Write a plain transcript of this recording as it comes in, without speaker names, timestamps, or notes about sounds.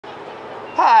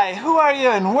Hi, who are you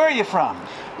and where are you from?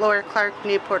 Laura Clark,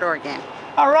 Newport, Oregon.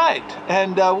 All right,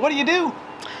 and what do you do?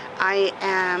 I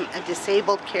am a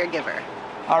disabled caregiver.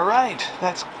 All right,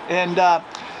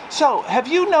 so have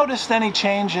you noticed any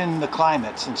change in the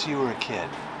climate since you were a kid?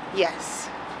 Yes.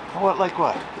 Like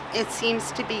what? It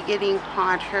seems to be getting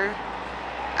hotter.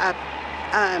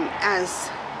 As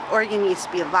Oregon used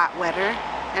to be a lot wetter,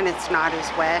 and it's not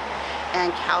as wet.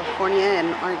 And California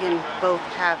and Oregon both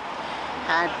have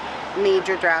had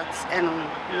major droughts and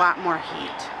a lot more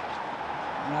heat.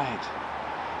 Right.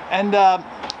 And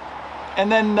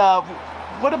then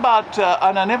what about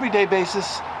on an everyday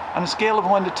basis, on a scale of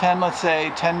 1 to 10, let's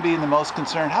say 10 being the most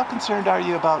concerned, how concerned are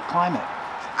you about climate?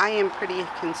 I am pretty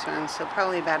concerned, so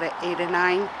probably about an 8 or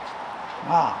 9.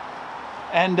 Wow.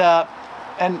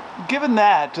 And given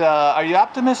that, are you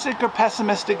optimistic or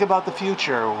pessimistic about the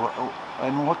future?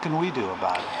 And what can we do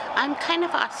about it? I'm kind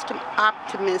of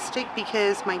optimistic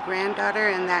because my granddaughter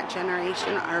and that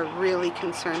generation are really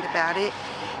concerned about it,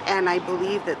 and I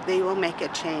believe that they will make a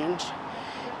change,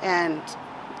 and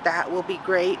that will be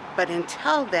great. But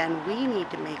until then, we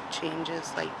need to make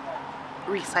changes like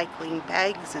recycling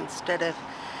bags instead of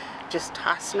just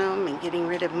tossing them, and getting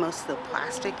rid of most of the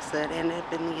plastics that end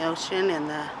up in the ocean, and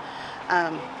the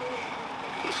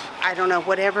I don't know,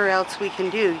 whatever else we can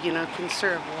do, you know,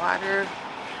 conserve water,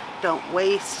 don't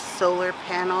waste, solar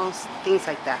panels, things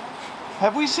like that.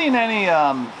 Have we seen any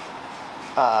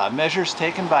measures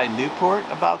taken by Newport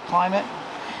about climate?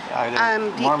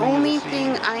 The only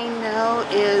thing I know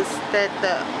is that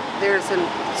there's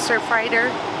a surf rider,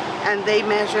 and they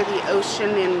measure the ocean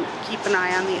and keep an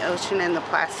eye on the ocean and the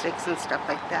plastics and stuff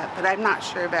like that, but I'm not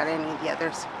sure about any of the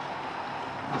others.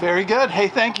 Very good. Hey,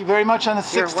 thank you very much on the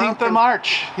 16th of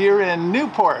March here in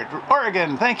Newport,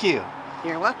 Oregon. Thank you.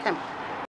 You're welcome.